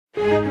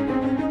There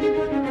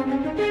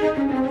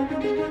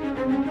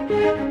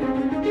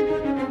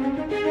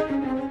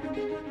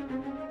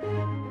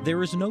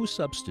is no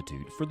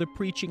substitute for the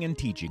preaching and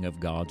teaching of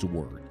God's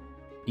Word.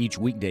 Each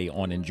weekday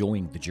on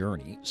Enjoying the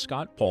Journey,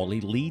 Scott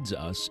Pauley leads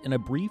us in a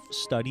brief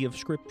study of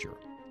Scripture.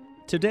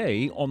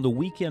 Today, on the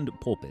Weekend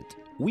Pulpit,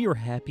 we are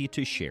happy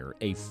to share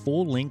a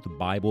full-length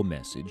Bible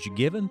message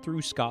given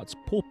through Scott's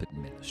Pulpit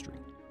ministry.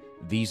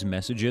 These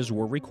messages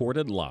were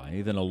recorded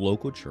live in a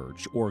local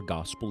church or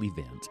gospel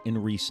event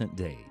in recent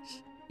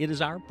days. It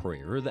is our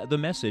prayer that the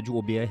message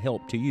will be a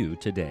help to you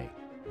today.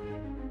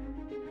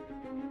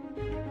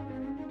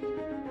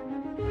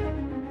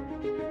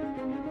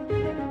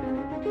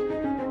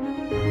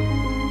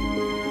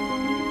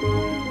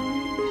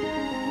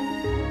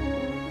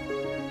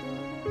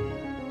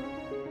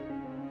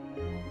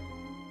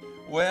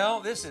 Well,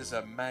 this is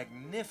a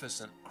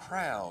magnificent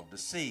crowd to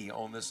see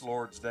on this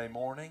Lord's Day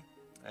morning,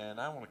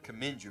 and I want to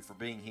commend you for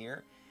being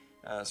here.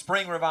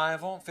 Spring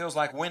revival, feels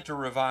like winter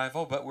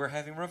revival, but we're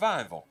having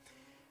revival,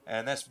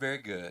 and that's very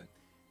good.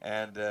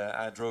 And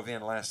I drove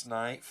in last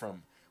night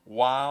from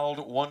wild,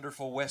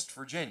 wonderful West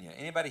Virginia.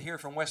 Anybody here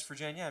from West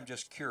Virginia? I'm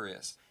just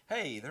curious.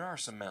 Hey, there are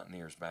some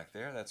mountaineers back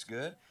there. That's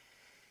good.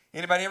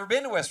 Anybody ever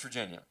been to West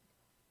Virginia?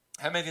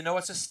 How many of you know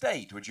it's a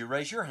state? Would you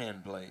raise your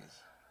hand,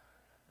 please?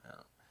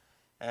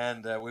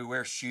 And we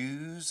wear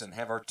shoes and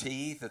have our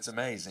teeth. It's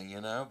amazing, you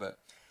know. But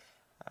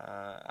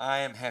I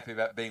am happy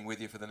about being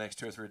with you for the next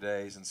 2 or 3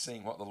 days and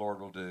seeing what the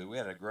Lord will do. We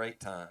had a great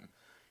time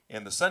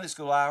in the Sunday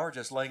school hour,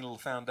 just laying a little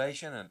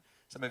foundation. And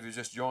some of you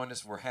just joined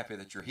us, and we're happy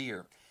that you're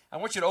here. I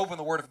want you to open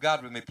the Word of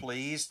God with me,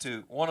 please,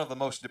 to one of the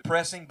most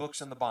depressing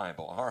books in the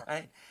Bible, all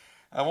right?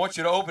 I want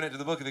you to open it to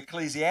the book of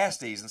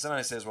Ecclesiastes. And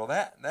somebody says, well,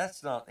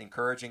 that's not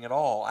encouraging at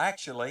all.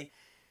 Actually,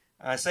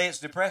 I say it's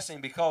depressing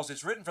because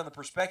it's written from the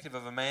perspective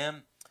of a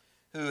man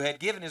who had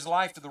given his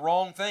life to the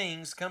wrong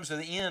things, comes to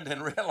the end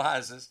and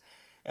realizes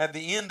at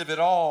the end of it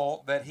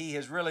all that he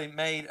has really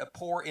made a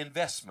poor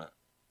investment.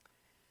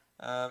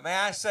 May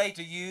I say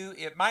to you,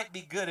 it might be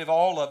good if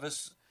all of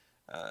us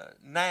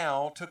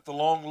now took the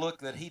long look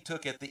that he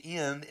took at the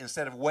end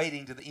instead of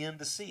waiting to the end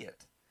to see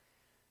it.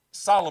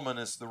 Solomon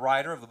is the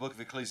writer of the book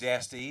of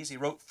Ecclesiastes. He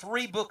wrote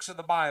 3 books of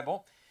the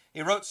Bible.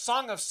 He wrote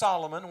Song of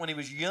Solomon when he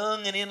was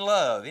young and in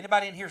love.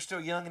 Anybody in here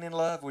still young and in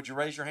love? Would you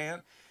raise your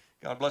hand?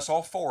 God bless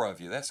all 4 of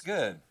you. That's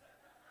good.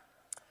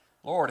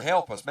 Lord,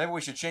 help us. Maybe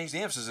we should change the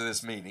emphasis of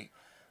this meeting.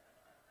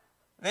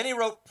 Then he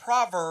wrote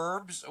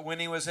Proverbs when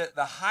he was at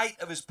the height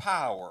of his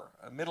power,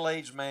 a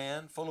middle-aged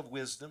man full of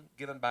wisdom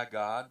given by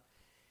God.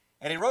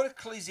 And he wrote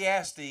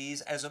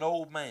Ecclesiastes as an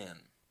old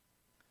man,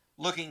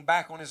 looking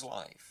back on his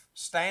life,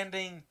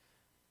 standing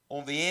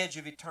on the edge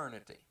of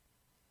eternity,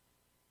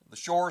 the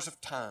shores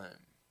of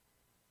time,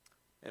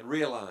 and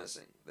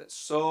realizing that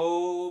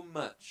so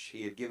much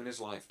he had given his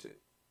life to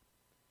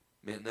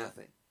meant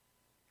nothing.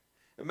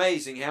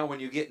 Amazing how when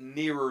you get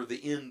nearer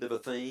the end of a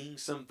thing,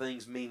 some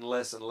things mean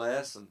less and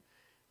less, and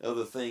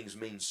other things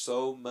mean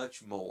so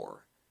much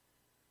more.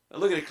 Now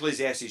look at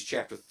Ecclesiastes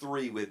chapter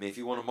 3 with me. If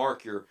you want to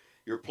mark your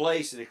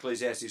place in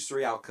Ecclesiastes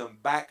 3, I'll come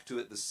back to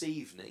it this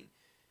evening.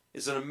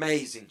 It's an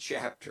amazing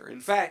chapter. In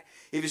fact,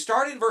 if you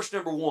start in verse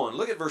number 1,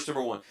 look at verse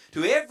number 1.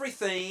 To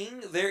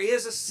everything there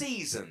is a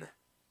season.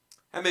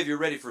 How many of you are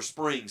ready for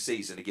spring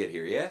season to get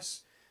here,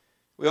 yes?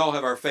 We all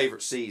have our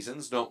favorite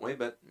seasons, don't we?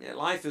 But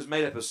life is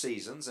made up of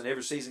seasons, and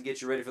every season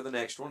gets you ready for the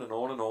next one, and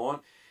on and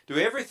on. To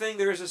everything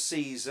there is a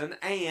season,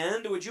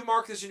 and, would you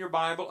mark this in your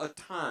Bible, a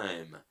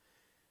time.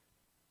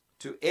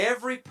 To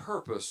every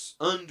purpose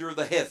under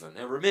the heaven.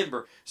 And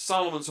remember,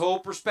 Solomon's whole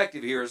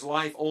perspective here is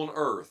life on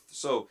earth.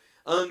 So,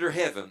 under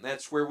heaven,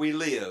 that's where we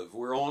live.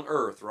 We're on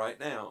earth right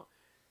now.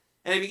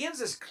 And he begins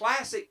this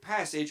classic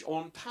passage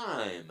on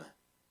time.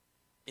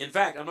 In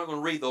fact, I'm not going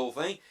to read the whole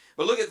thing,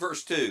 but look at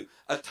verse 2.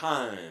 A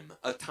time,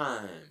 a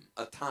time,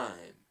 a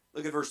time.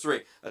 Look at verse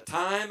 3. A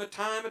time, a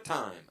time, a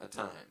time, a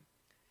time.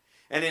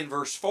 And in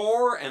verse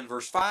 4 and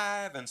verse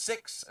 5 and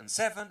 6 and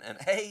 7 and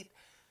 8,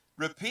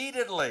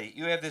 repeatedly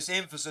you have this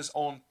emphasis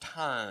on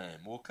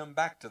time. We'll come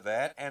back to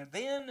that. And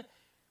then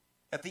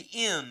at the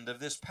end of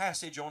this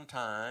passage on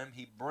time,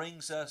 he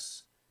brings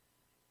us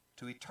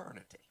to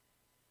eternity.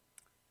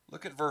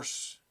 Look at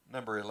verse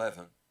number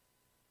 11.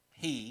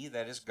 He,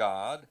 that is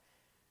God,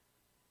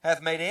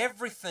 hath made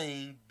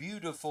everything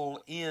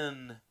beautiful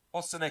in,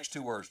 what's the next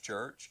 2 words,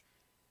 church?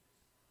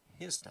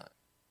 His time.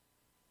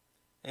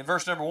 In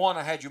verse number 1,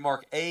 I had you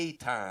mark a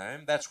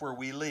time. That's where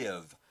we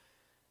live.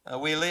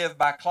 We live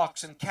by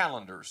clocks and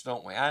calendars,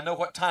 don't we? I know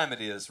what time it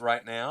is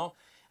right now.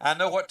 I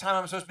know what time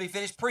I'm supposed to be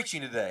finished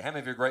preaching today. How many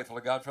of you are grateful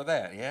to God for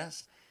that?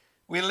 Yes?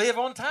 We live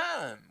on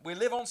time. We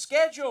live on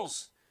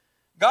schedules.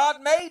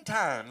 God made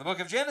time. The book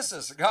of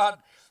Genesis, God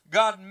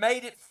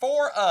made it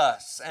for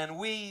us, and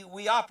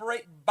we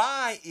operate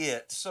by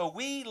it. So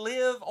we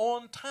live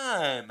on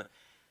time.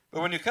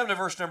 But when you come to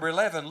verse number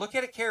 11, look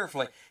at it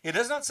carefully. It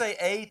does not say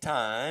a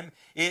time.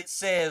 It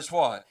says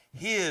what?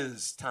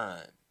 His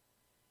time.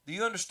 Do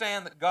you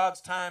understand that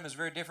God's time is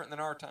very different than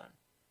our time?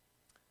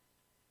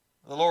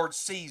 The Lord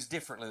sees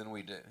differently than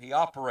we do. He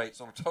operates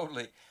on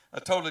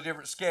a totally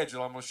different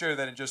schedule. I'm going to show you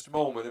that in just a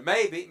moment. And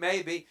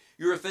maybe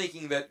you're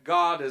thinking that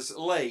God is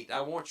late.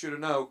 I want you to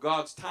know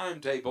God's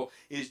timetable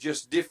is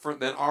just different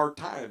than our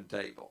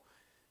timetable.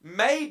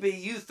 Maybe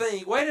you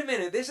think, wait a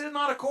minute, this is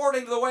not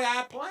according to the way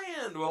I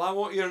planned. Well, I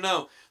want you to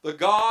know the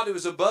God who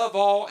is above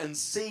all and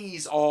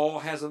sees all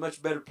has a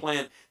much better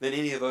plan than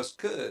any of us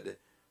could.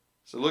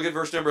 So look at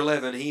verse number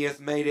 11. He hath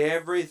made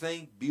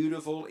everything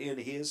beautiful in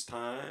his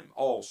time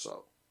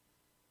also.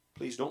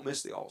 Please don't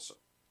miss the also.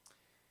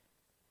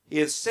 He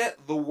hath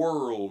set the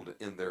world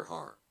in their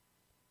heart,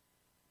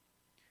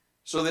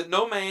 so that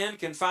no man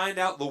can find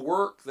out the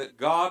work that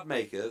God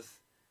maketh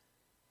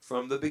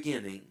from the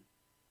beginning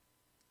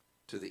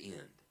to the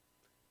end.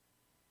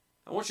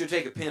 I want you to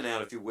take a pen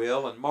out, if you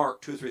will, and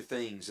mark 2 or 3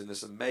 things in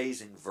this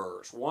amazing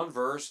verse. One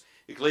verse,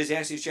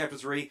 Ecclesiastes chapter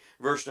 3,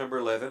 verse number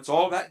 11. It's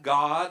all about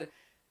God,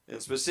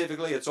 and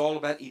specifically it's all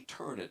about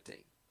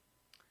eternity.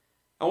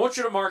 I want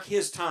you to mark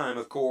his time,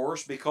 of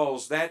course,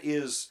 because that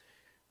is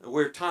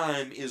where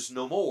time is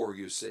no more,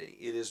 you see.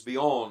 It is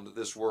beyond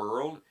this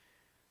world.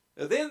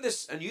 Then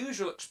this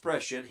unusual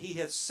expression, he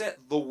hath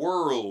set the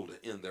world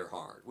in their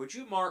heart. Would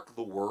you mark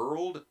the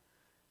world?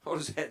 What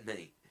does that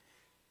mean?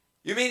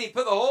 You mean he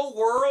put the whole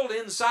world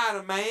inside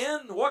a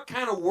man? What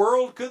kind of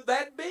world could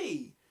that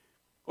be?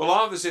 Well,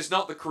 obviously it's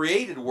not the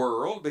created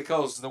world,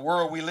 because the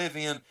world we live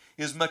in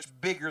is much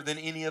bigger than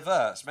any of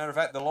us. Matter of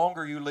fact, the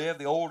longer you live,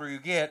 the older you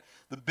get,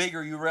 the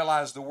bigger you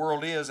realize the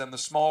world is and the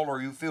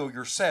smaller you feel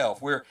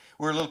yourself. We're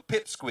little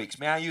pipsqueaks.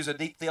 May I use a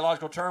deep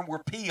theological term?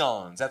 We're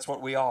peons. That's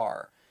what we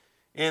are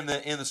in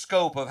the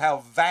scope of how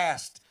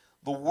vast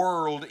the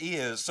world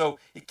is. So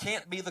it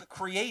can't be the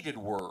created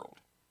world.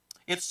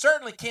 It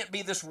certainly can't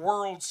be this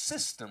world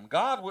system.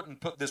 God wouldn't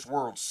put this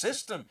world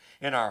system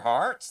in our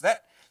hearts.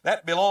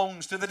 That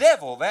belongs to the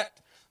devil.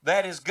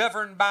 That is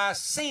governed by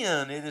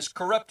sin. It is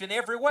corrupt in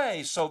every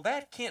way. So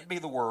that can't be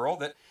the world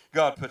that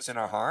God puts in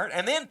our heart.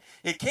 And then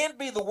it can't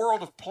be the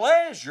world of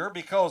pleasure,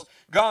 because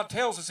God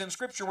tells us in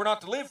Scripture we're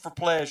not to live for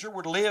pleasure.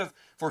 We're to live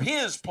for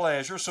his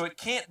pleasure. So it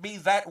can't be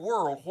that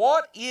world.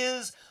 What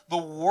is the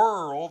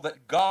world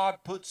that God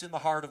puts in the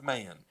heart of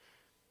man?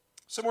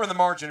 Somewhere in the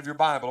margin of your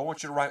Bible, I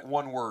want you to write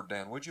one word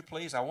down. Would you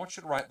please? I want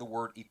you to write the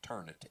word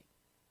eternity.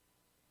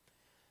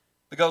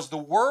 Because the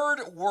word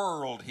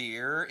world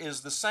here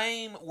is the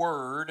same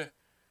word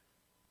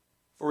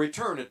for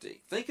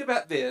eternity. Think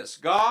about this.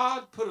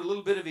 God put a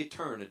little bit of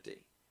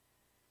eternity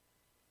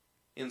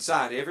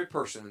inside every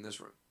person in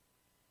this room.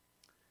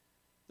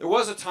 There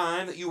was a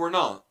time that you were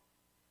not,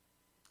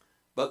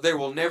 but there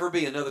will never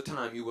be another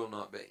time you will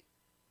not be.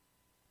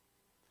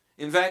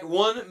 In fact,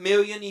 1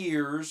 million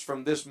years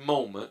from this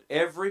moment,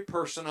 every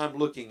person I'm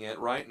looking at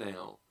right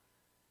now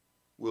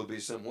will be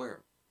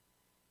somewhere.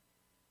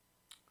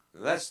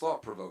 That's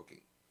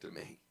thought-provoking to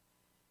me.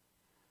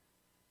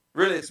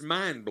 Really, it's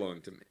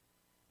mind-blowing to me.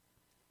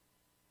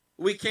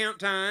 We count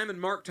time and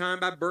mark time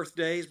by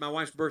birthdays. My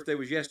wife's birthday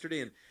was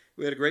yesterday, and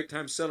we had a great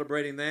time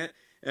celebrating that.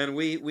 And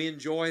we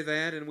enjoy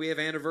that, and we have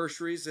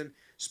anniversaries and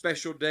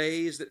special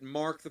days that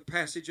mark the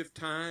passage of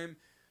time.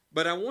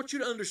 But I want you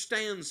to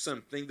understand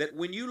something, that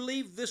when you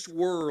leave this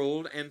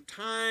world and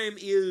time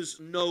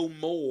is no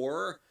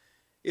more,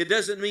 it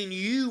doesn't mean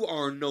you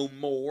are no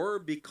more,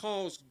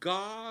 because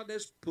God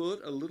has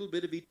put a little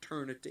bit of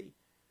eternity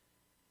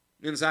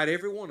inside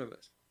every one of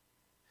us.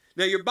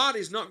 Now, your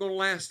body's not going to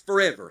last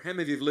forever. How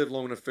many of you have lived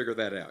long enough to figure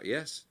that out?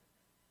 Yes?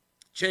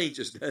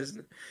 Changes, doesn't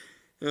it?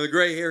 The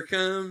gray hair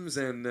comes,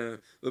 and the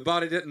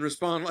body doesn't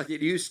respond like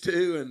it used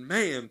to, and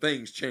man,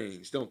 things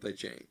change, don't they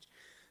change?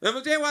 I'm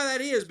going to tell you why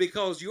that is,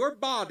 because your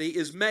body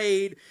is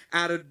made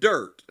out of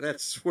dirt.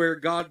 That's where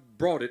God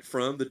brought it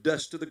from, the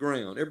dust of the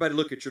ground. Everybody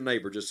look at your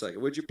neighbor just a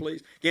second, would you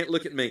please? Can't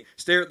look at me.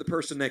 Stare at the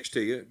person next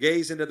to you.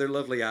 Gaze into their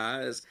lovely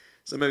eyes.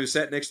 Some of you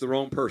sat next to the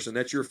wrong person.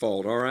 That's your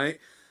fault, all right?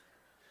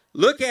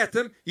 Look at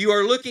them. You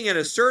are looking at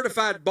a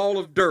certified ball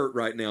of dirt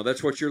right now.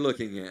 That's what you're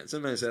looking at.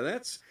 Somebody said,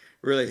 that's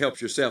really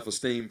helps your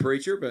self-esteem,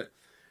 preacher, but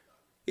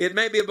it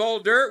may be a ball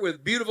of dirt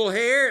with beautiful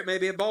hair. It may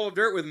be a ball of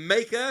dirt with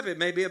makeup. It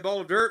may be a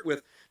ball of dirt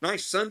with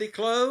nice Sunday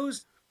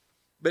clothes.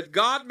 But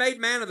God made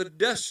man of the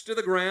dust of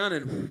the ground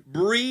and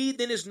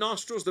breathed in his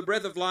nostrils the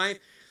breath of life,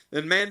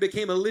 and man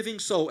became a living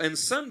soul. And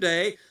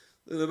someday,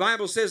 the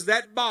Bible says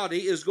that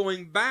body is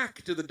going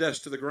back to the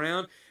dust of the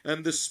ground,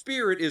 and the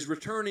spirit is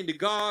returning to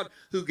God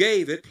who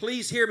gave it.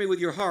 Please hear me with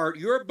your heart.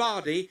 Your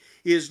body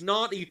is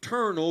not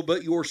eternal,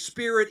 but your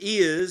spirit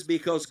is,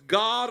 because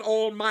God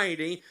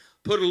Almighty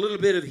put a little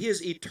bit of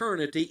his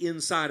eternity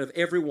inside of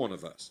every one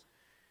of us.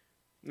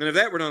 And if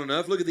that were not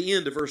enough, look at the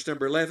end of verse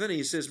number 11.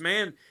 He says,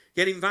 man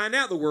can't even find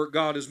out the work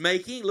God is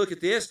making. Look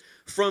at this.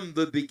 From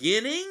the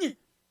beginning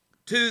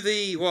to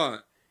the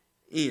what?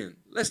 End.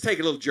 Let's take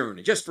a little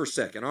journey just for a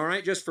second, all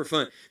right? Just for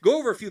fun. Go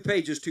over a few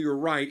pages to your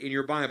right in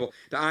your Bible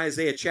to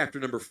Isaiah chapter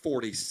number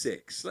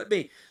 46. Let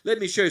me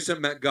show you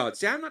something about God.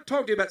 See, I'm not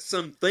talking to you about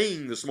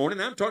something this morning.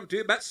 I'm talking to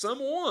you about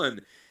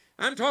someone.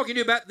 I'm talking to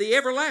you about the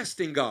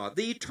everlasting God,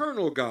 the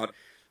eternal God.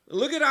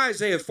 Look at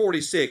Isaiah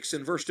 46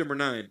 and verse number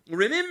 9.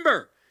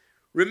 Remember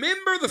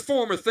Remember the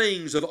former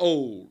things of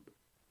old,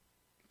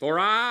 for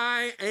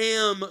I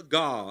am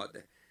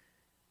God,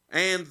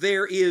 and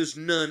there is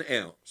none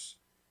else.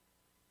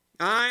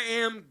 I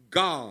am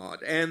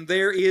God, and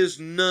there is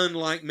none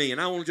like me.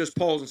 And I want to just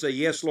pause and say,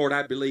 yes, Lord,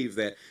 I believe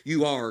that.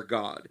 You are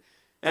God.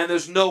 And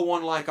there's no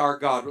one like our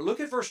God. But look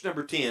at verse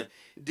number 10.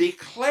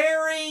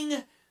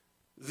 Declaring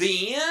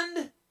the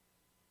end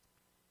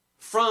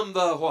from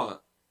the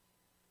what?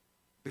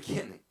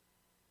 Beginning.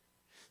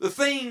 The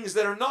things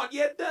that are not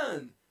yet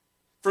done.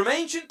 From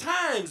ancient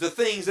times, the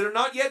things that are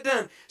not yet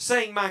done,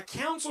 saying, my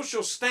counsel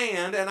shall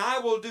stand, and I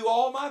will do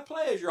all my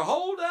pleasure.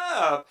 Hold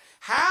up.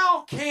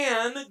 How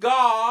can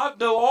God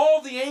know all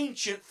the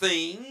ancient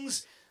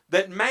things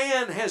that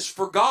man has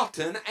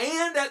forgotten,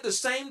 and at the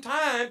same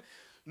time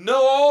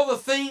know all the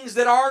things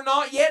that are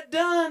not yet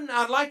done?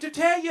 I'd like to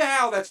tell you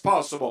how that's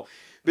possible.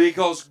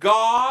 Because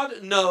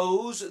God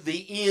knows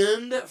the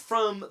end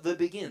from the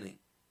beginning.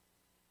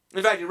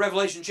 In fact, in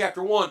Revelation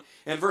chapter 1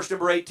 and verse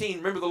number 18,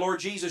 remember the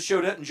Lord Jesus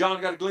showed up and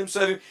John got a glimpse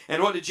of him.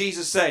 And what did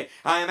Jesus say?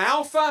 I am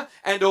Alpha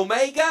and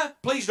Omega.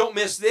 Please don't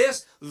miss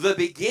this. The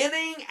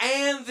beginning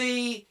and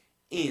the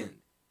end.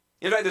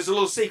 In fact, there's a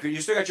little secret.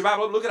 You still got your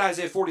Bible up? Look at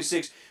Isaiah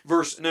 46,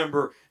 verse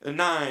number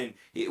 9.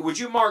 Would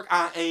you mark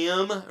I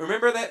am?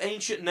 Remember that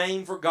ancient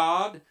name for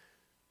God?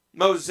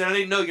 Moses said, I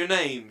need to know your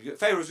name.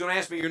 Pharaoh was going to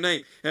ask me your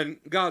name. And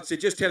God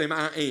said, just tell him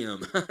I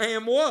am. I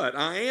am what?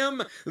 I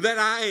am that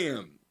I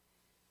am.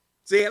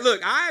 See,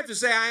 look, I have to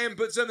say I am,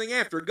 put something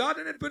after it. God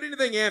didn't put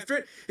anything after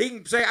it. He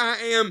can say I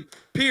am,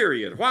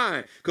 period.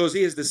 Why? Because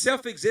he is the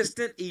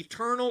self-existent,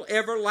 eternal,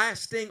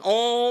 everlasting,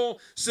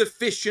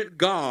 all-sufficient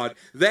God.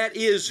 That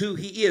is who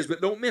he is. But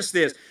don't miss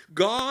this.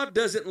 God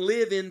doesn't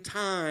live in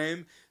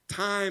time.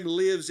 Time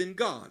lives in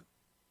God.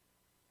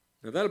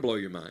 Now, that'll blow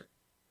your mind.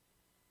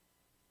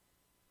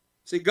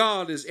 See,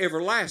 God is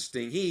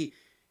everlasting. He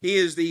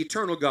is the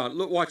eternal God.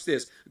 Look, watch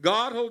this.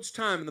 God holds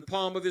time in the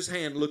palm of his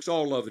hand, looks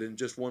all of it in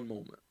just one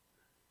moment.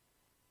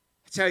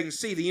 That's how you can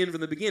see the end from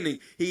the beginning.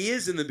 He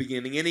is in the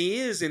beginning, and he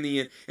is in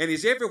the end, and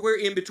he's everywhere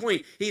in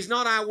between. He's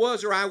not I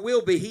was or I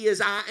will be. He is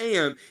I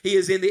am. He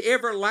is in the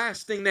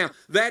everlasting now.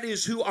 That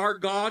is who our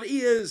God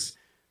is.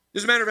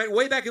 As a matter of fact,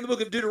 way back in the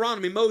book of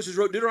Deuteronomy, Moses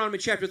wrote Deuteronomy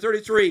chapter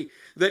 33,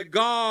 that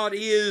God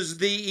is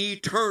the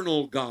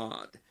eternal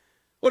God.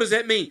 What does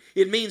that mean?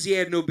 It means he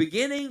had no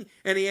beginning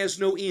and he has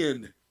no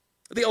end.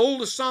 The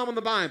oldest psalm in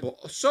the Bible,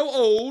 so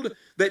old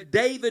that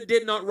David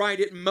did not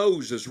write it,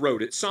 Moses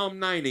wrote it. Psalm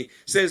 90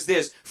 says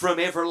this, from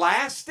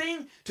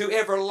everlasting to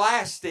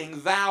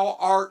everlasting thou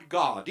art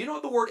God. Do you know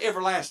what the word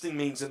everlasting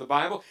means in the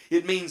Bible?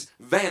 It means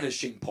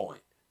vanishing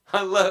point.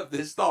 I love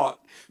this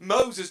thought.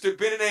 Moses took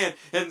pen in hand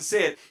and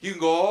said, you can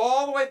go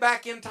all the way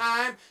back in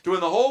time to when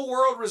the whole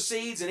world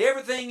recedes and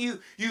everything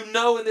you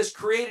know in this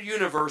created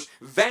universe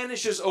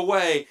vanishes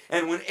away.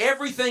 And when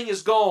everything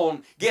is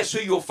gone, guess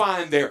who you'll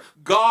find there?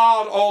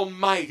 God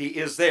Almighty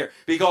is there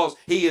because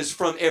he is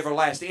from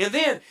everlasting. And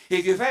then,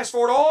 if you fast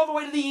forward all the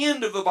way to the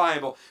end of the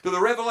Bible, to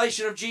the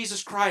revelation of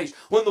Jesus Christ,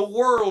 when the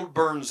world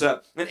burns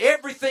up and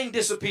everything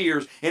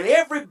disappears and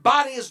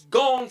everybody is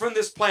gone from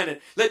this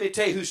planet, let me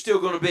tell you who's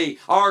still going to be.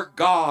 Our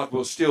God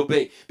will still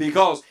be,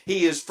 because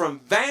he is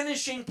from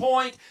vanishing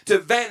point to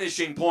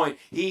vanishing point.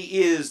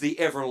 He is the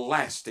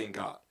everlasting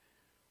God.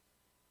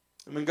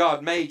 And when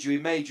God made you, he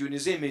made you in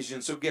his image.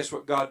 And so guess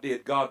what God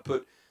did? God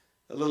put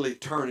a little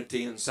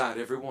eternity inside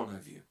every one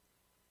of you.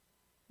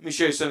 Let me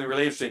show you something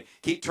really interesting.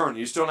 Keep turning.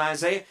 You still in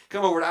Isaiah?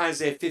 Come over to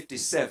Isaiah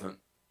 57.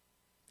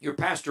 Your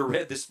pastor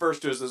read this verse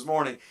to us this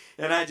morning,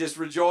 and I just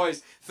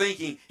rejoiced,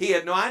 thinking he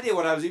had no idea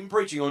what I was even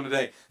preaching on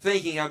today,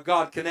 thinking how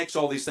God connects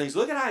all these things.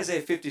 Look at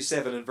Isaiah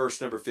 57 and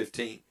verse number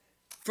 15.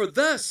 For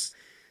thus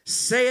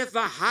saith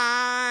the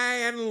high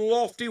and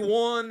lofty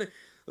one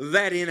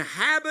that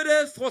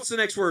inhabiteth, what's the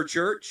next word,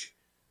 church?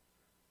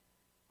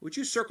 Would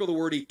you circle the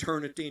word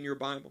eternity in your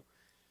Bible?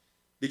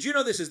 Did you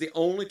know this is the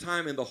only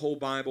time in the whole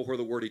Bible where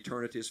the word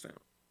eternity is found?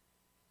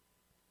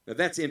 Now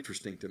that's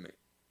interesting to me.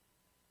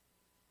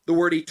 The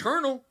word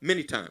eternal,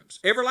 many times.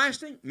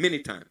 Everlasting, many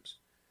times.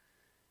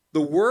 The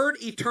word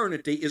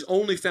eternity is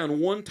only found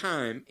one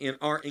time in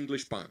our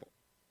English Bible.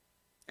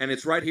 And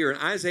it's right here in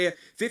Isaiah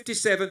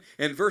 57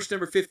 and verse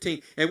number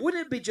 15. And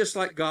wouldn't it be just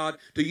like God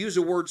to use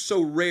a word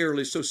so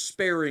rarely, so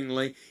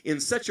sparingly, in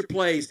such a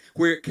place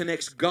where it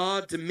connects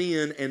God to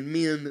men and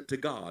men to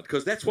God?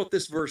 Because that's what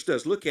this verse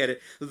does. Look at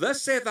it.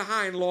 Thus saith the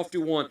high and lofty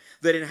one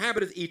that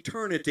inhabiteth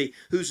eternity,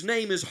 whose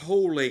name is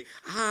holy.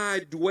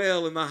 I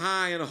dwell in the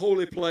high and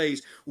holy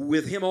place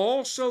with him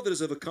also that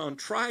is of a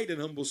contrite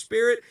and humble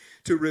spirit,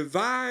 to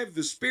revive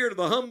the spirit of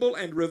the humble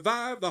and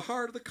revive the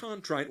heart of the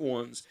contrite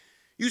ones.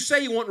 You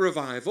say you want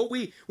revival.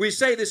 We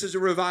say this is a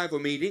revival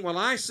meeting. Well,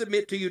 I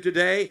submit to you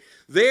today,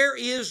 there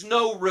is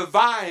no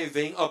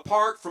reviving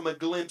apart from a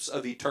glimpse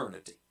of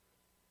eternity.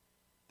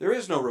 There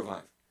is no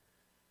revival.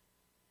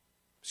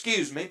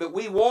 excuse me, but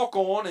we walk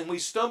on and we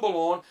stumble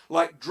on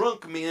like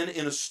drunk men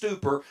in a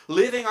stupor,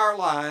 living our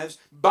lives,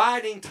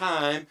 biding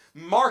time,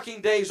 marking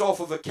days off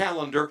of a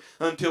calendar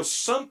until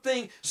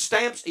something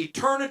stamps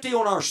eternity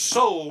on our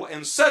soul,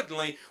 and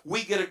suddenly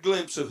we get a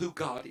glimpse of who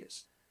God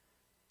is.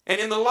 And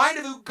in the light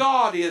of who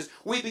God is,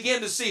 we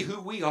begin to see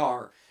who we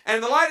are. And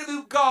in the light of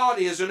who God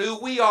is and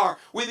who we are,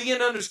 we begin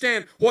to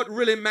understand what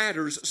really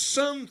matters.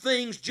 Some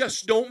things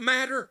just don't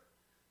matter.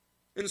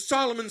 And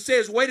Solomon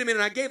says, wait a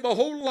minute, I gave my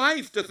whole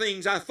life to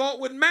things I thought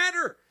would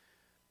matter.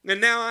 And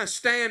now I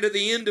stand at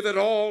the end of it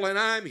all, and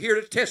I'm here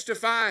to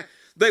testify.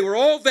 They were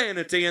all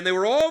vanity, and they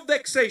were all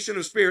vexation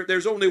of spirit.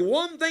 There's only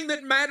one thing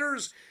that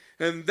matters,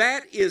 and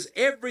that is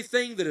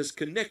everything that is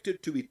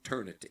connected to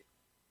eternity.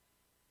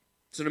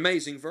 It's an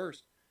amazing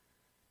verse.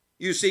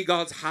 You see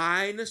God's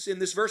highness in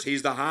this verse.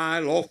 He's the high,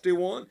 lofty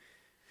one.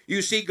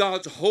 You see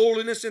God's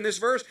holiness in this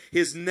verse.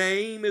 His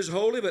name is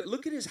holy, but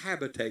look at his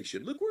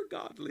habitation. Look where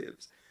God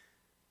lives.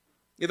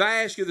 If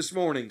I ask you this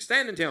morning,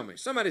 stand and tell me,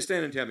 somebody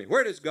stand and tell me,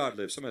 where does God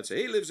live? Somebody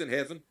say, he lives in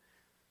heaven.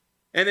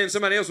 And then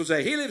somebody else would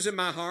say, he lives in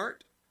my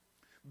heart.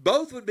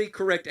 Both would be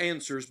correct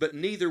answers, but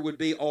neither would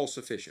be all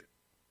sufficient.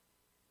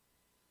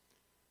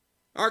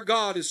 Our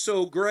God is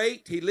so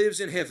great, he lives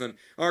in heaven.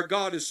 Our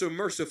God is so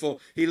merciful,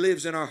 he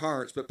lives in our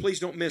hearts. But please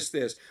don't miss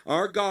this.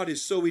 Our God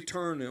is so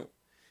eternal,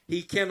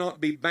 he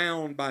cannot be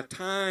bound by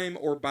time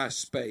or by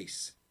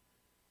space.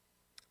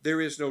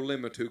 There is no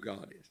limit to who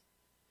God is.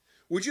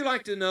 Would you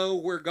like to know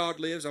where God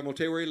lives? I'm going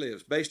to tell you where he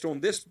lives. Based on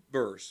this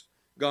verse,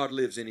 God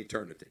lives in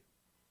eternity.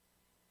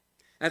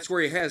 That's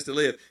where he has to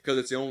live because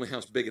it's the only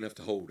house big enough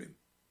to hold him.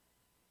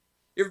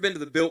 You ever been to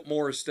the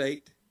Biltmore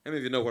estate? How many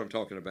of you know what I'm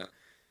talking about?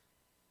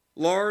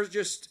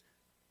 Largest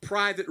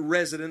private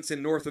residence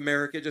in North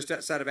America, just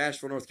outside of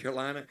Asheville, North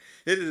Carolina.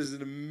 It is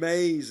an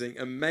amazing,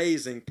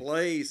 amazing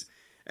place.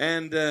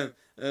 And the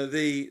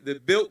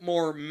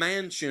Biltmore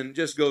mansion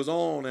just goes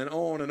on and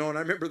on and on.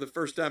 I remember the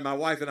first time my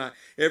wife and I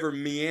ever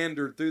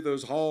meandered through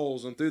those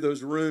halls and through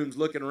those rooms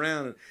looking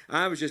around, and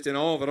I was just in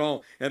awe of it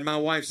all. And my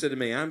wife said to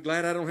me, I'm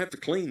glad I don't have to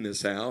clean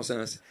this house.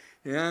 And I said,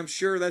 yeah, I'm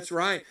sure that's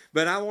right.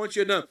 But I want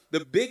you to know,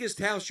 the biggest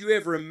house you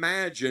ever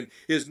imagine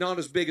is not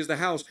as big as the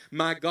house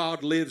my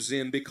God lives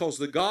in, because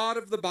the God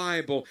of the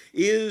Bible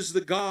is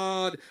the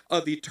God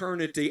of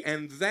eternity,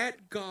 and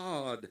that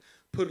God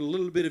put a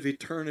little bit of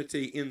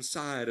eternity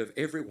inside of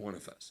every one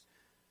of us.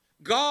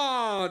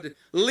 God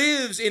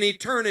lives in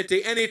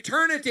eternity, and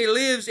eternity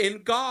lives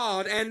in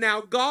God, and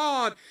now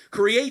God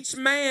creates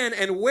man,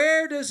 and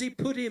where does he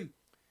put him?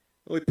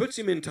 Well, he puts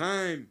him in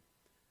time,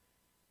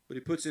 but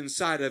he puts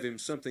inside of him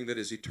something that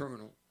is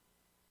eternal.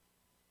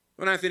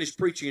 When I finish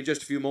preaching in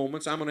just a few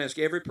moments, I'm going to ask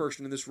every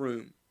person in this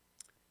room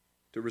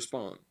to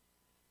respond.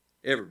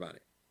 Everybody.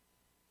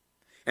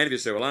 And if you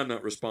say, well, I'm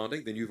not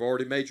responding, then you've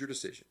already made your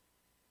decision.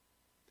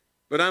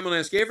 But I'm going to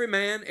ask every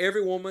man,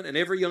 every woman, and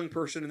every young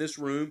person in this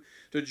room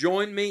to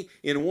join me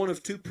in one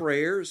of two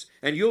prayers,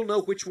 and you'll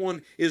know which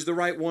one is the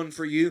right one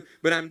for you.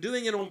 But I'm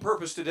doing it on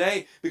purpose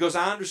today because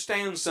I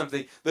understand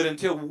something, that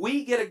until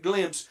we get a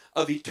glimpse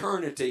of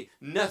eternity,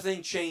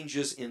 nothing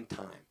changes in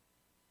time.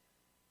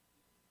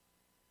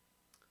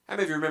 How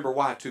many of you remember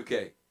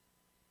Y2K?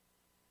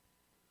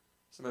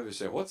 Some of you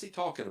say, what's he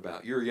talking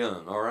about? You're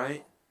young, all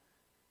right?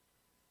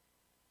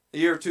 The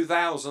year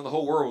 2000, the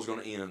whole world was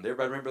going to end.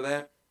 Everybody remember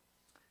that?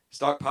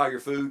 Stockpile your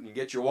food and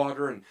get your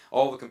water, and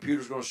all the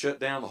computers are going to shut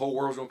down. The whole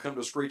world's going to come to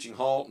a screeching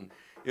halt, and,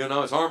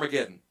 it's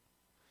Armageddon.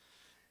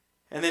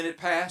 And then it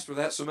passed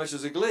without so much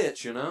as a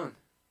glitch, and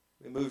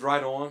we moved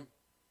right on.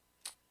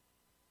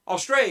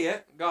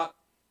 Australia got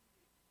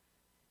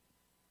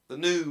the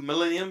new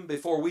millennium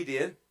before we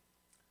did.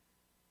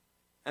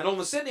 And on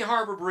the Sydney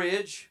Harbour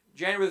Bridge,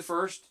 January the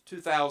 1st,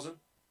 2000,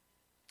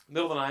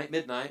 middle of the night,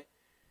 midnight,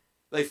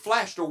 they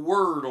flashed a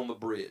word on the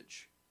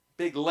bridge.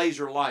 Big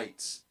laser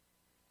lights.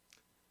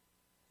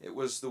 It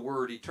was the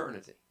word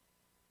eternity.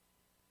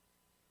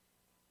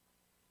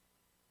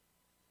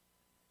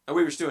 Now,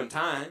 we were still in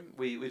time.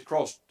 We'd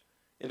crossed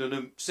into a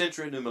new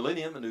century, a new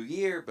millennium, a new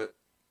year, but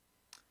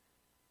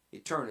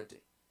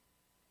eternity.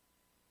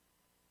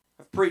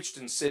 I've preached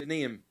in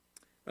Sydney, and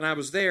when I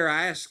was there,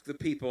 I asked the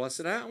people, I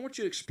said, I want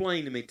you to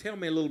explain to me, tell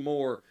me a little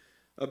more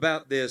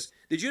about this.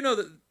 Did you know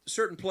that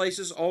certain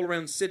places all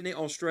around Sydney,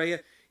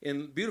 Australia,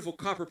 in beautiful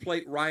copper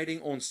plate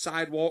writing on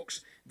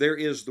sidewalks, there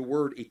is the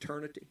word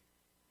eternity?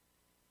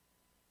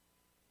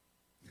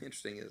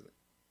 Interesting, isn't it?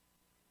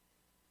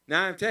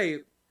 Now, I tell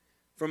you,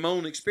 from my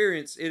own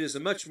experience, it is a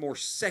much more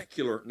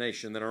secular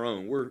nation than our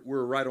own.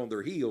 We're right on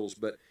their heels,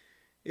 but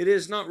it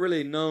is not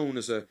really known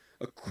as a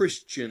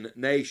Christian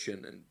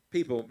nation. And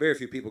very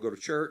few people go to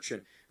church,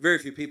 and very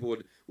few people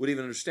would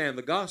even understand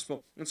the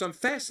gospel. And so I'm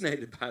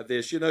fascinated by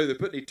this. They're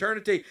putting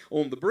eternity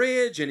on the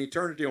bridge and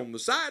eternity on the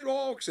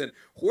sidewalks, and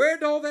where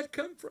did all that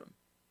come from?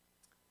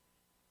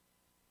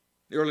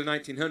 In the early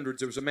 1900s,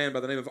 there was a man by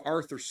the name of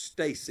Arthur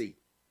Stacy,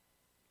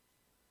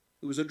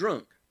 who was a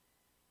drunk.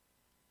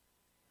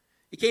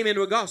 He came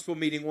into a gospel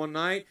meeting one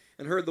night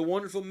and heard the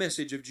wonderful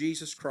message of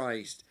Jesus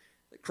Christ.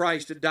 that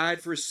Christ had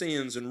died for his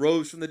sins and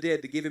rose from the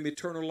dead to give him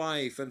eternal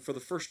life. And for the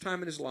first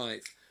time in his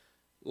life,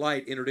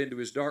 light entered into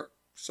his dark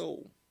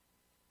soul.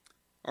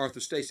 Arthur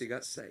Stacy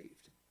got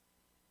saved.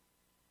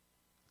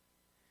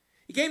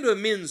 He came to a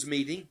men's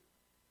meeting.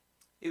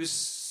 He was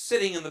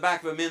sitting in the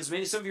back of a men's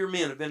meeting. Some of your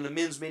men have been in a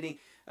men's meeting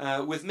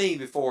with me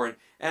before,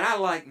 and I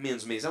like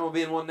men's meetings. I'm going to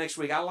be in one next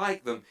week. I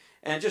like them.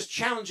 And just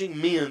challenging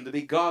men to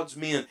be God's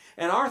men.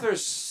 And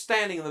Arthur's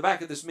standing in the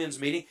back of this men's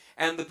meeting,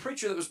 and the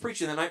preacher that was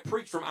preaching that night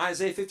preached from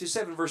Isaiah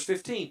 57, verse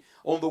 15,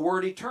 on the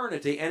word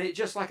eternity. And it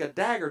just like a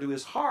dagger to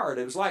his heart.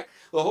 It was like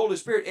the Holy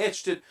Spirit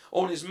etched it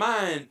on his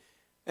mind.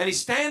 And he's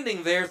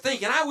standing there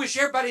thinking, I wish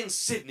everybody in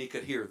Sydney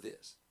could hear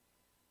this.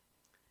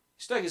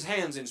 He stuck his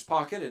hands in his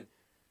pocket, and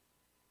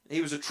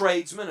he was a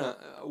tradesman,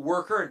 a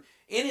worker. And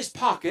in his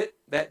pocket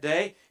that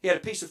day, he had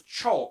a piece of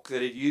chalk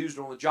that he'd used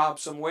on the job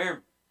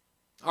somewhere.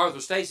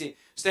 Arthur Stacy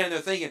standing there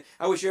thinking,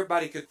 I wish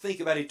everybody could think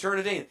about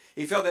eternity. And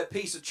he felt that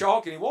piece of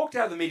chalk, and he walked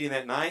out of the meeting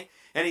that night,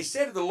 and he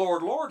said to the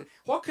Lord, Lord,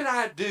 what could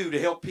I do to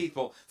help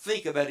people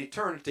think about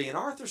eternity? And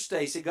Arthur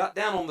Stacy got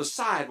down on the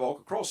sidewalk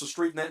across the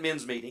street in that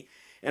men's meeting,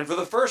 and for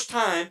the first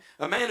time,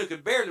 a man who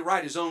could barely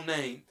write his own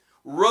name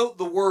wrote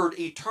the word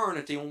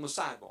eternity on the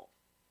sidewalk.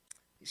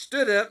 He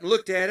stood up and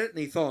looked at it, and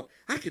he thought,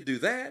 I could do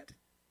that.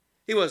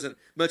 He wasn't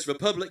much of a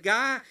public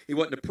guy. He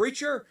wasn't a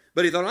preacher,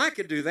 but he thought, I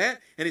could do that.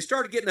 And he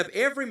started getting up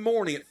every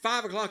morning at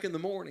 5 o'clock in the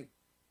morning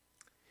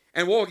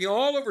and walking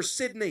all over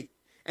Sydney.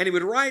 And he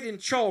would write in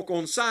chalk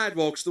on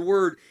sidewalks the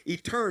word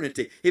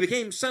eternity. He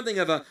became something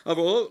of a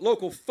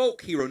local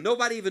folk hero.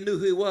 Nobody even knew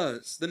who he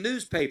was. The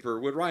newspaper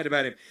would write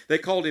about him. They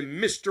called him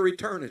Mr.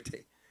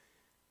 Eternity.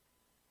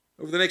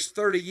 Over the next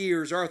 30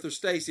 years, Arthur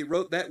Stacy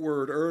wrote that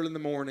word early in the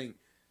morning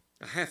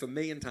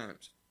 500,000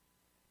 times.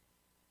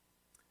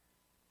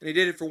 And he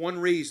did it for one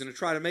reason, to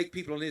try to make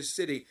people in his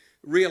city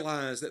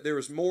realize that there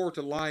was more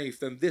to life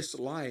than this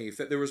life,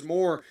 that there was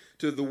more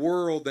to the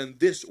world than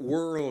this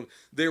world.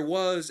 There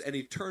was an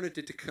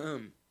eternity to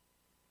come.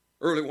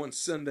 Early one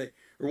Sunday,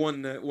 or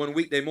one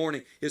weekday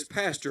morning, his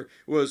pastor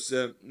was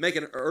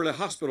making an early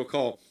hospital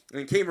call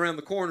and came around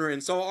the corner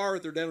and saw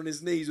Arthur down on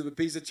his knees with a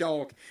piece of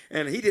chalk,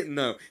 and he didn't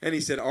know. And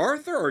he said,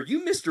 Arthur, are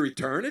you Mr.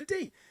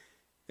 Eternity?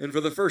 And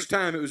for the first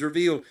time, it was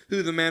revealed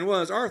who the man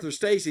was. Arthur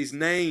Stacy's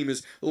name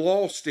is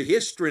lost to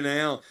history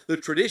now. The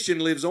tradition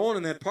lives on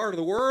in that part of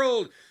the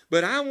world.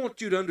 But I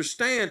want you to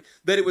understand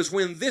that it was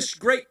when this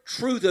great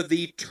truth of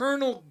the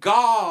eternal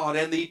God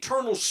and the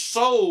eternal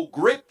soul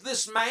gripped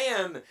this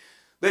man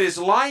that his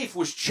life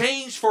was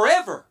changed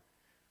forever.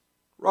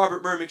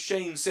 Robert Murray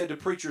McShane said to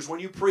preachers, when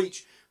you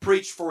preach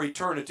for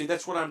eternity.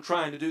 That's what I'm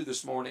trying to do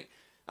this morning.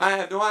 I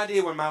have no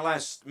idea when my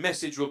last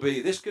message will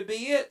be. This could be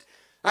it.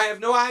 I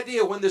have no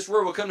idea when this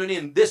world will come to an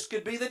end. This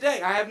could be the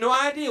day. I have no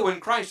idea when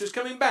Christ is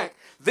coming back.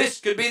 This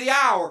could be the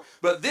hour.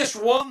 But this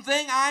one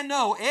thing I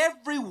know,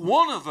 every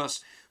one of us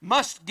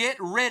must get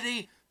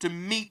ready to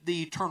meet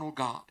the eternal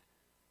God.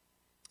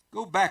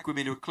 Go back with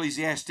me to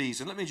Ecclesiastes,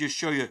 and let me just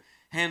show you a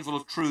handful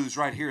of truths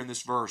right here in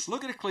this verse.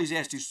 Look at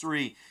Ecclesiastes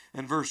 3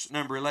 and verse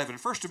number 11.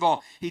 First of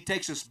all, he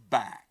takes us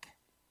back,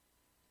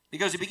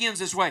 because he begins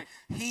this way.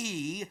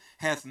 He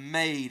hath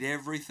made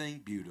everything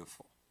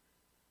beautiful.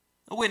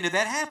 When did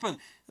that happen?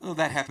 Well,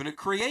 that happened at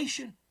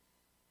creation.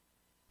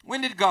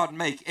 When did God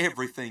make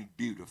everything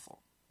beautiful?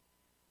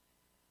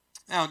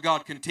 Now,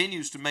 God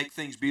continues to make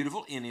things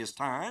beautiful in His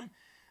time.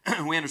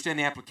 We understand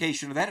the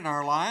application of that in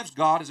our lives.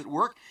 God is at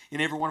work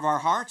in every one of our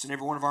hearts and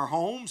every one of our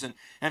homes,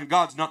 and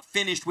God's not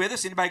finished with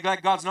us. Anybody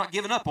glad God's not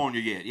given up on you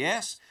yet?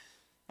 Yes?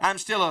 I'm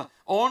still an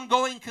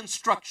ongoing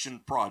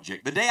construction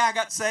project. The day I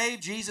got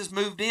saved, Jesus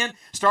moved in,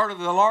 started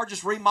the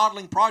largest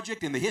remodeling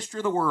project in the history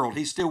of the world.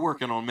 He's still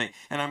working on me,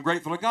 and I'm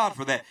grateful to God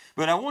for that.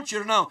 But I want you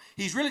to know,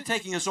 He's really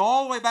taking us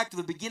all the way back to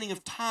the beginning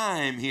of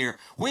time here.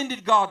 When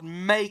did God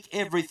make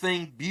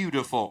everything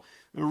beautiful?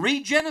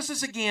 Read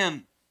Genesis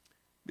again,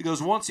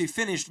 because once He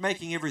finished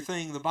making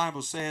everything, the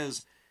Bible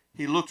says,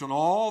 He looked on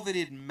all that He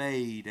had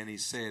made, and He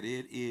said,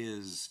 it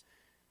is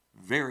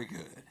very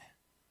good.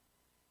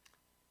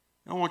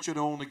 I want you to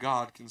know only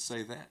God can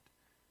say that.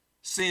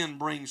 Sin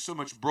brings so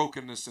much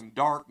brokenness and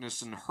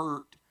darkness and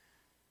hurt.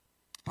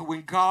 But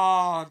when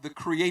God, the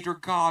Creator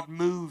God,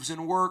 moves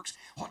and works,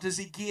 what does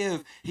He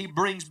give? He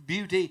brings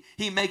beauty.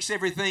 He makes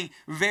everything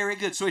very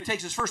good. So He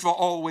takes us, first of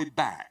all the way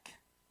back.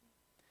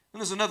 And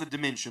there's another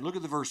dimension. Look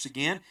at the verse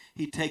again.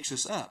 He takes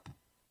us up,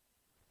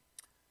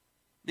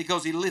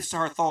 because He lifts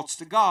our thoughts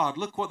to God.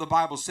 Look what the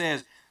Bible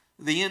says,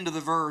 the end of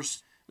the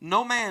verse.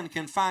 No man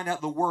can find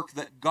out the work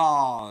that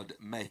God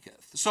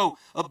maketh. So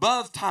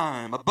above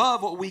time,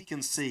 above what we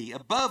can see,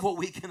 above what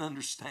we can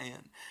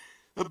understand,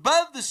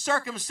 above the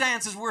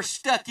circumstances we're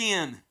stuck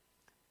in.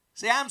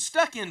 See, I'm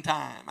stuck in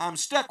time. I'm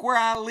stuck where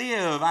I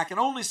live. I can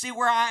only see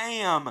where I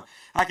am.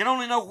 I can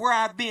only know where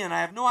I've been. I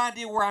have no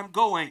idea where I'm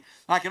going.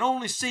 I can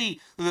only see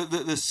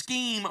the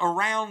scheme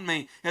around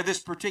me at this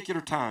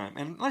particular time.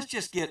 And let's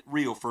just get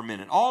real for a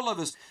minute. All of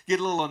us get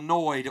a little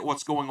annoyed at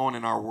what's going on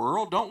in our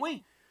world, don't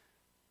we?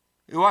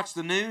 You watch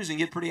the news and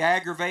get pretty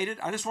aggravated.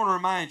 I just want to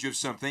remind you of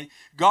something.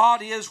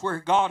 God is where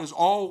God has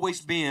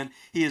always been.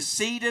 He is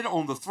seated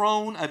on the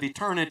throne of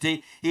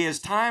eternity. He has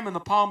time in the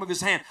palm of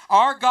His hand.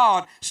 Our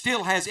God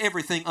still has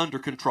everything under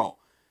control.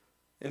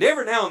 And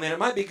every now and then it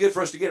might be good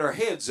for us to get our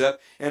heads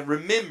up and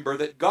remember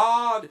that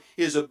God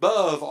is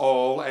above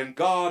all and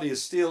God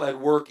is still at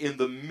work in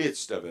the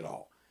midst of it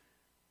all.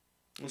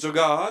 And so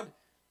God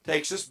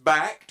takes us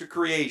back to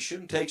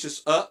creation, takes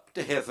us up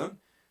to heaven,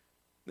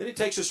 then He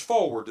takes us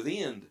forward to the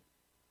end.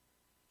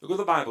 Look what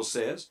the Bible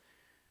says.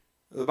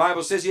 The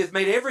Bible says He hath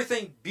made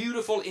everything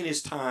beautiful in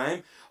His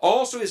time.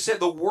 Also He has set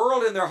the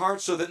world in their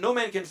hearts so that no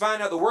man can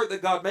find out the work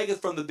that God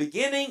maketh from the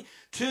beginning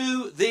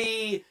to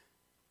the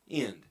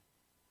end.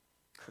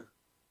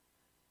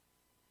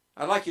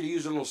 I'd like you to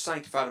use a little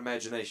sanctified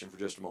imagination for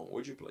just a moment,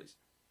 would you please?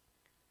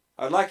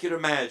 I'd like you to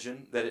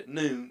imagine that at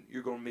noon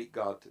you're going to meet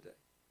God today.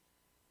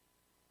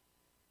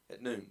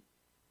 At noon.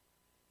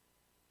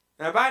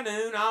 Now by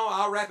noon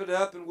I'll wrap it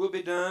up and we'll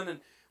be done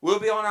and we'll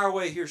be on our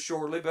way here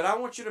shortly, but I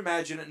want you to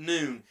imagine at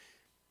noon,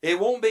 it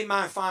won't be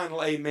my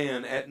final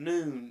amen. At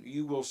noon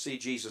you will see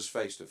Jesus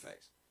face to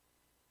face.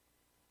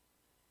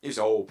 You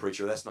say, oh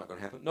preacher, that's not going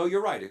to happen. No,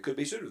 you're right. It could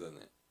be sooner than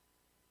that.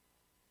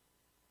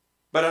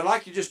 But I'd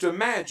like you just to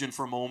imagine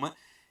for a moment,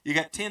 you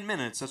got 10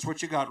 minutes. That's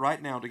what you got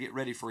right now to get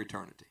ready for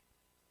eternity.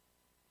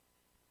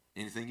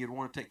 Anything you'd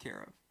want to take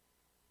care of?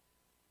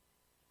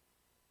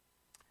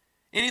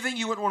 Anything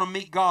you wouldn't want to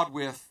meet God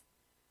with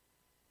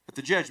at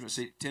the judgment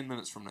seat 10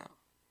 minutes from now?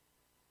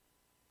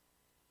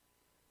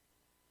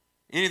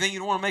 Anything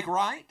you'd want to make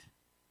right?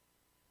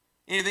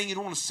 Anything you'd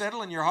want to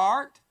settle in your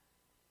heart?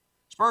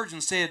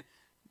 Spurgeon said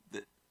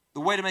that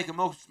the way to make the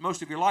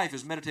most of your life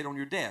is meditate on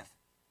your death.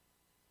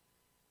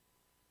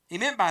 He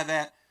meant by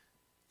that,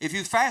 if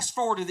you fast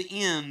forward to the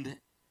end,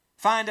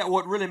 find out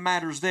what really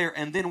matters there,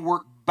 and then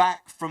work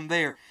back from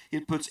there,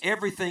 it puts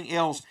everything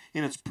else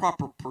in its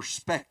proper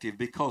perspective.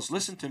 Because,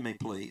 listen to me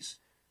please,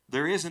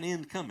 there is an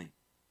end coming.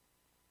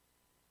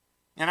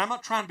 And I'm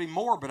not trying to be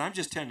morbid, I'm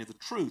just telling you the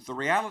truth. The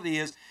reality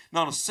is,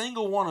 not a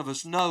single one of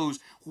us knows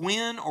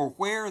when or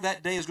where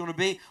that day is going to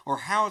be or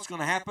how it's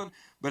going to happen.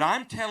 But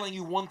I'm telling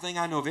you one thing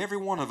I know of every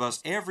one of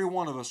us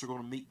are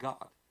going to meet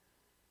God.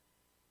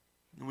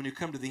 And when you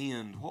come to the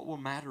end, what will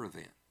matter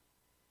then?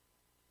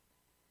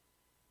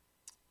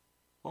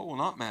 What will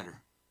not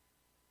matter?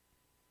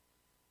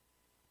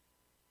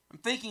 I'm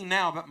thinking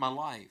now about my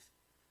life.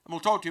 I'm going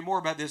to talk to you more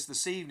about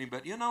this evening,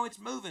 but you know, it's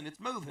moving.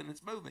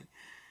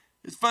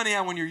 It's funny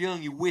how when you're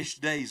young, you wish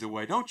days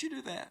away. Don't you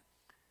do that?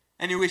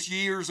 And you wish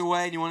years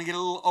away, and you want to get a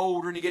little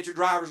older, and you get your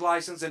driver's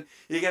license, and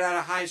you get out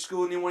of high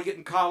school, and you want to get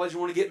in college, you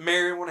want to get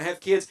married, you want to have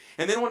kids,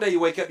 and then one day you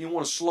wake up and you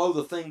want to slow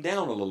the thing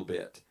down a little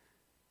bit.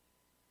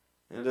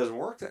 And it doesn't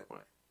work that way.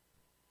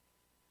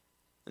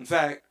 In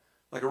fact,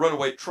 like a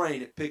runaway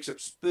train, it picks up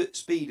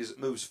speed as it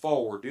moves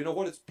forward. Do you know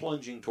what it's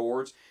plunging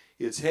towards?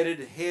 It's headed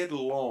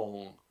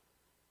headlong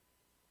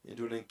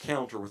into an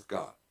encounter with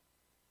God.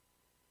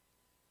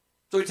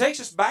 So He takes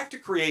us back to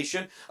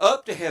creation,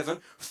 up to heaven,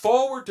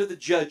 forward to the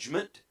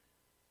judgment.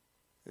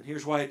 And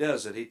here's why He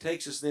does it. He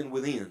takes us then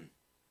within. Isn't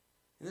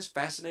this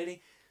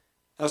fascinating?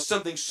 How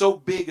something so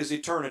big as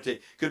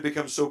eternity could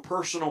become so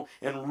personal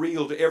and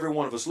real to every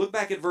one of us. Look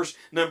back at verse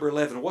number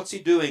 11. What's He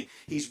doing?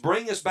 He's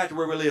bringing us back to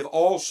where we live.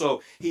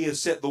 Also, He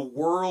has set the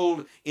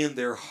world in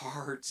their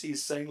hearts.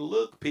 He's saying,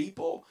 look,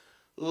 people,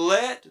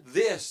 let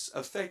this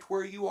affect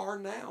where you are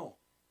now.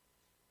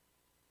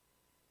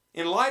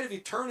 In light of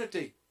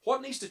eternity,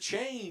 what needs to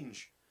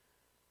change?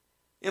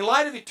 In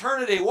light of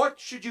eternity, what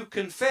should you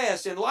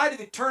confess? In light of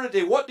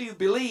eternity, what do you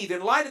believe?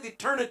 In light of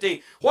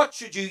eternity, what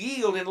should you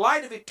yield? In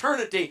light of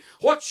eternity,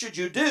 what should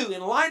you do?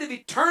 In light of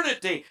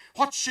eternity,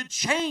 what should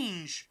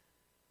change?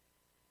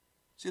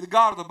 See, the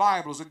God of the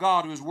Bible is a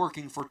God who is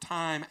working for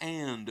time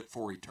and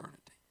for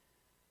eternity.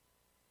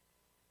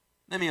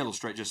 Let me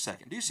illustrate just a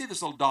second. Do you see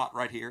this little dot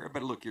right here?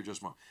 Everybody look here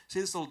just a moment.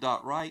 See this little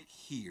dot right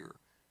here?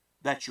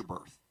 That's your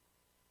birth.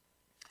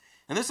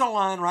 And this little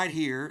line right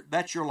here,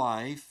 that's your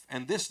life.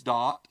 And this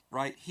dot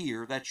right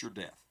here, that's your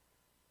death.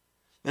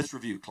 Let's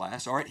review,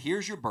 class. All right,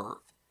 here's your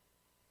birth.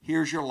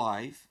 Here's your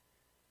life.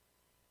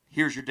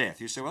 Here's your death.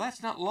 You say, well,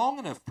 that's not long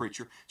enough,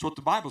 preacher. It's what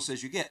the Bible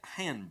says you get,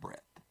 handbreadth.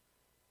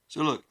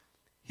 So look,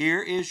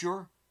 here is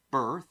your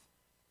birth.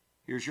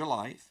 Here's your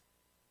life.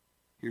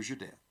 Here's your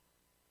death.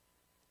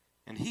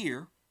 And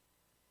here's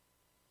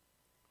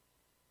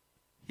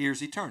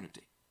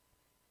eternity.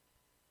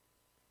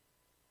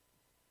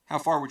 How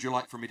far would you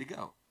like for me to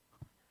go?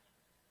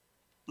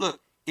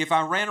 Look, if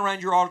I ran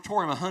around your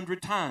auditorium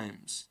 100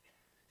 times,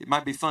 it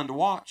might be fun to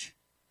watch,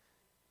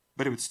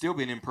 but it would still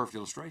be an imperfect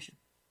illustration.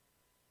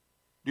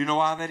 Do you know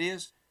why that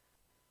is?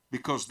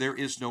 Because there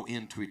is no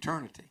end to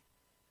eternity.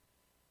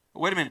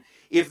 Wait a minute.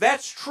 If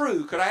that's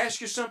true, could I ask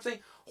you something?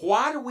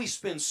 Why do we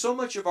spend so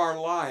much of our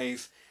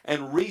life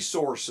and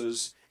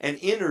resources and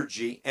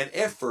energy and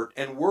effort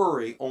and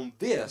worry on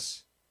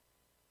this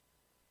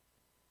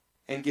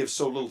and give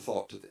so little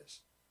thought to this?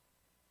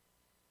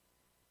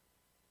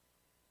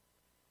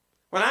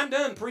 When I'm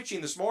done preaching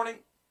this morning,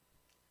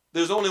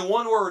 There's only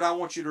one word I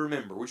want you to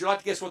remember. Would you like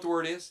to guess what the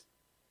word is?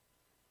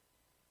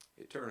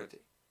 Eternity.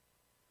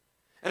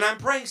 And I'm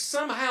praying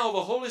somehow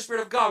the Holy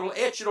Spirit of God will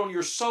etch it on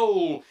your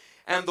soul,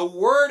 and the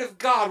Word of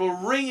God will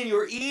ring in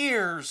your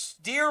ears.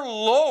 Dear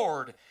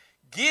Lord,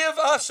 give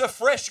us a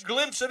fresh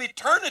glimpse of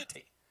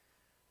eternity.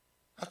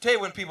 I'll tell you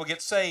when people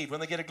get saved, when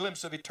they get a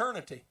glimpse of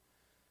eternity.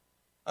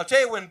 I'll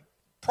tell you when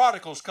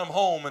prodigals come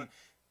home and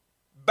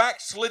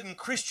backslidden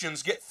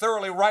Christians get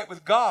thoroughly right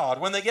with God,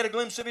 when they get a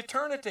glimpse of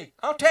eternity.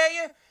 I'll tell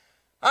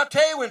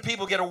you when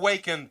people get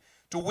awakened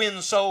to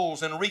win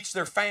souls and reach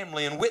their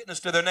family and witness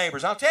to their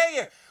neighbors. I'll tell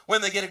you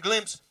when they get a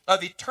glimpse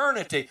of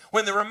eternity,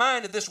 when they're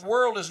reminded this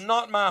world is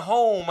not my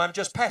home, I'm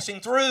just passing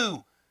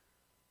through.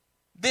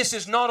 This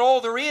is not all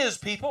there is,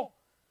 people.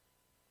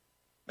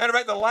 Matter of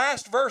fact, the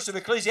last verse of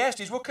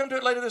Ecclesiastes, we'll come to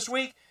it later this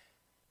week,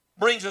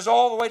 brings us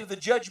all the way to the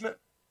judgment,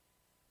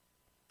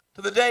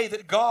 to the day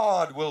that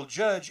God will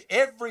judge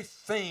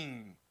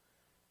everything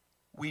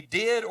we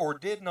did or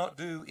did not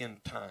do in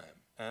time.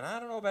 And I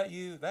don't know about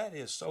you, that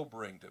is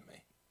sobering to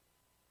me.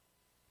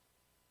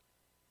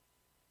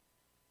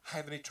 I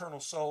have an eternal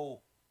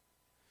soul,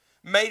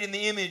 made in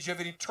the image of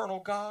an eternal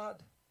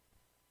God.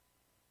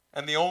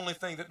 And the only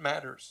thing that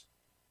matters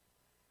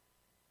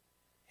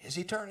is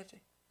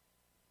eternity.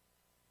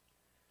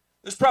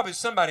 There's probably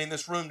somebody in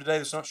this room today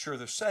that's not sure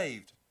they're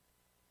saved.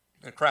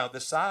 In a crowd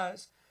this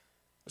size.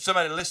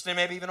 Somebody listening,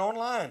 maybe even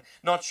online,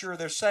 not sure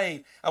they're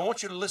saved. I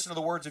want you to listen to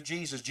the words of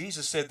Jesus.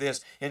 Jesus said this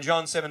in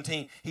John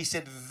 17. He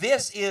said,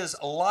 "This is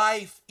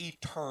life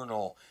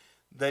eternal,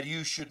 that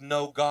you should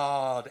know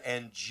God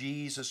and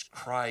Jesus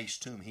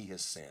Christ whom He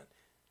has sent."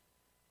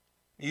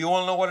 You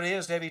want to know what it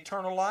is to have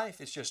eternal life?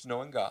 It's just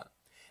knowing God.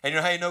 And you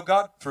know how you know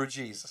God? Through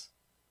Jesus.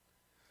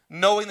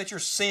 Knowing that your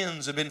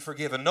sins have been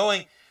forgiven.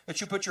 Knowing that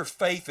you put your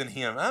faith in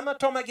Him. I'm not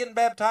talking about getting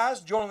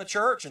baptized, joining the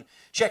church, and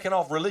checking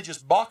off religious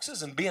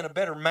boxes and being a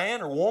better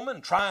man or woman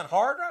and trying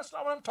harder. That's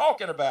not what I'm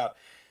talking about.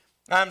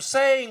 I'm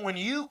saying when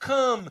you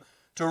come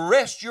to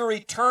rest your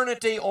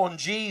eternity on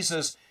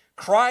Jesus,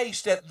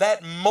 Christ at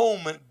that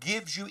moment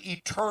gives you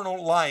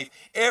eternal life,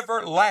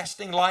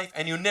 everlasting life,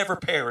 and you never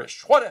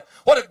perish. What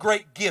a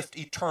great gift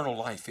eternal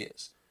life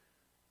is.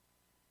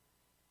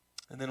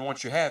 And then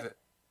once you have it,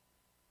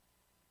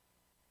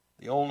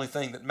 the only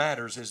thing that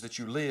matters is that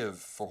you live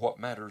for what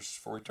matters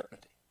for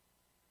eternity.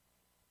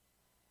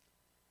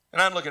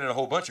 And I'm looking at a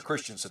whole bunch of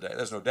Christians today.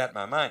 There's no doubt in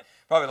my mind.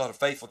 Probably a lot of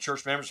faithful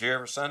church members here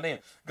every Sunday.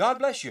 And God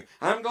bless you.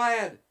 I'm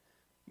glad.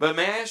 But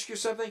may I ask you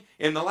something?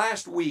 In the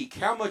last week,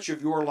 how much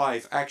of your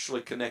life actually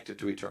connected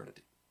to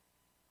eternity?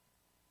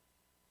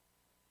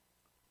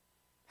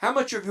 How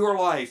much of your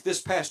life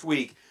this past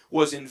week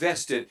was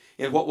invested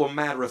in what will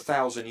matter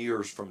 1,000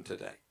 years from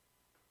today?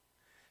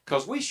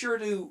 Because we sure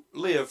do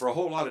live for a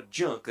whole lot of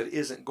junk that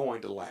isn't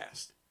going to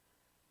last.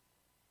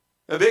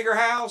 A bigger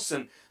house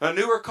and a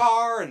newer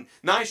car and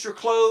nicer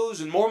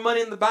clothes and more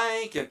money in the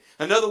bank and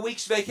another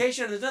week's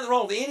vacation. And there's nothing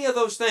wrong with any of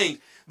those things.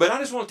 But I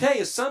just want to tell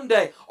you,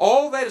 someday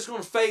all that is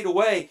going to fade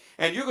away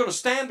and you're going to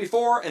stand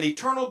before an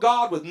eternal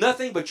God with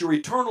nothing but your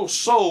eternal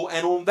soul.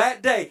 And on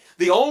that day,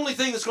 the only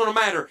thing that's going to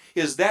matter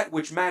is that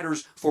which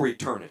matters for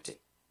eternity.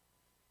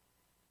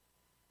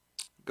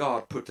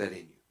 God put that in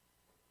you.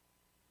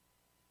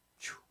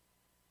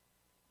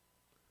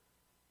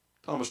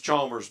 Thomas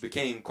Chalmers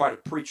became quite a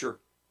preacher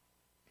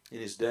in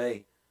his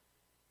day,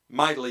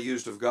 mightily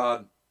used of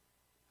God.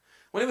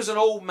 When he was an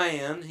old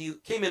man, he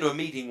came into a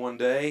meeting one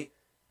day.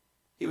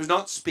 He was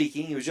not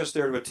speaking, he was just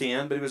there to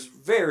attend, but he was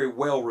very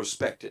well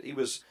respected. He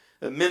was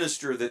a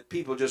minister that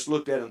people just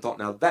looked at and thought,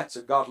 now that's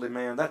a godly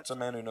man, that's a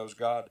man who knows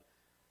God.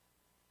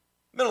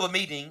 In the middle of the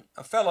meeting,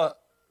 a fella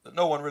that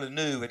no one really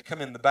knew had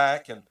come in the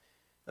back, and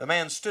the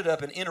man stood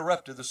up and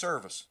interrupted the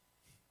service.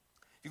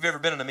 If you've ever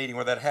been in a meeting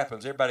where that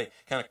happens, everybody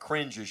kind of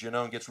cringes,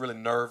 and gets really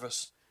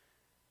nervous.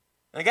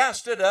 And the guy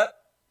stood up,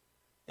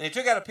 and he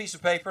took out a piece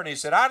of paper, and he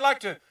said, "I'd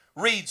like to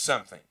read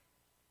something."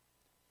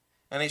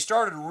 And he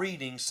started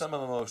reading some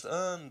of the most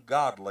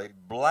ungodly,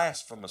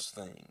 blasphemous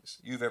things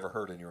you've ever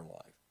heard in your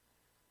life.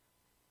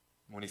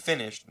 When he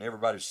finished, and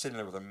everybody was sitting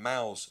there with their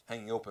mouths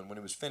hanging open, when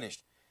he was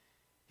finished,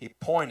 he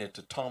pointed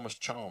to Thomas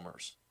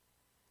Chalmers,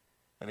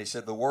 and he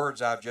said, "The words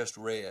I've just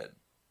read,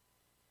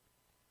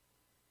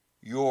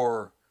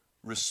 your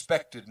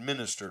respected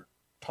minister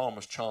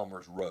Thomas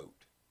Chalmers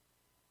wrote."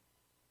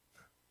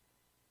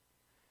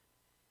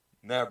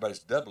 Now everybody's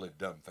doubly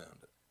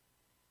dumbfounded.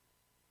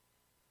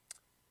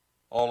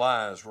 All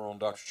eyes were on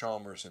Dr.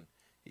 Chalmers, and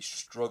he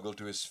struggled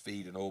to his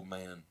feet, an old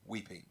man,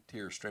 weeping,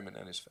 tears streaming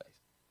down his face.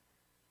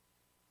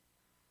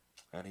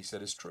 And he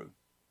said, "It's true.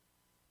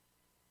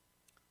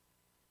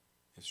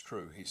 It's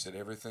true." He said,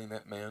 "Everything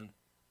that man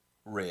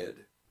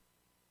read,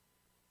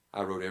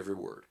 I wrote every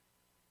word."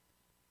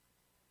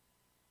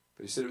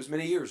 But he said, "It was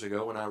many years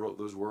ago when I wrote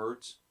those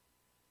words.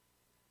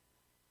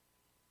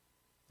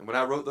 And when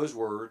I wrote those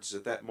words,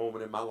 at that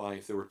moment in my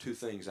life, there were two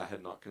things I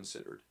had not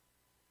considered.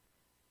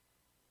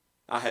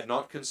 I had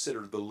not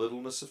considered the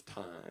littleness of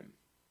time,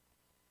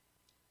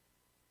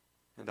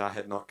 and I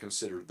had not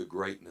considered the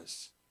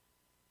greatness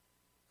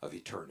of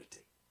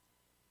eternity."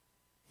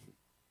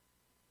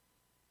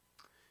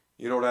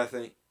 You know what I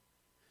think?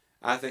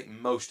 I think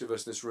most of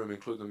us in this room,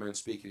 including the man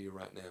speaking to you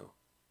right now,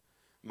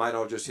 might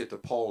all just hit the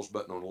pause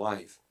button on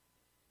life.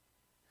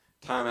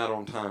 Time out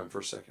on time for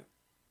a second.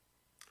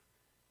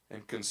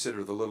 And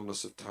consider the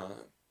littleness of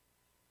time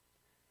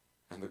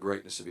and the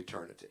greatness of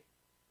eternity.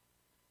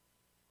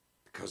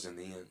 Because in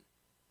the end,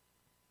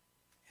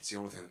 it's the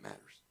only thing that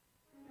matters.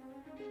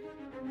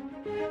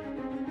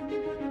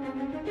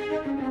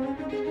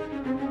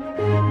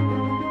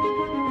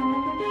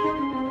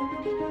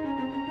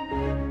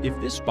 If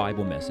this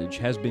Bible message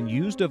has been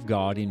used of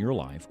God in your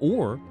life,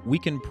 or we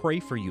can pray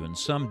for you in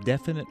some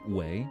definite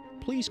way,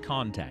 please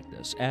contact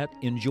us at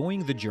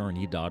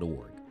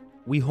enjoyingthejourney.org.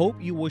 We hope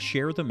you will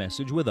share the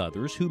message with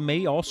others who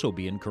may also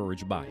be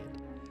encouraged by it.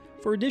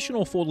 For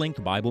additional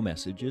full-length Bible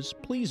messages,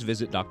 please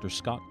visit Dr.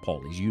 Scott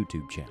Pauley's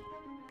YouTube channel.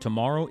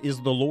 Tomorrow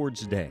is the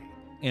Lord's Day,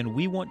 and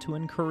we want to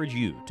encourage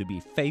you to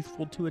be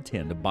faithful to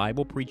attend a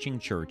Bible preaching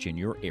church in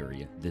your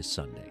area this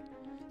Sunday.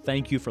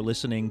 Thank you for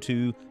listening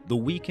to The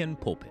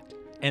Weekend Pulpit.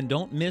 And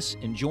don't miss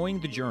Enjoying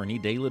the Journey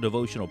Daily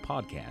Devotional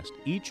Podcast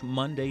each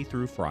Monday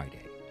through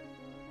Friday.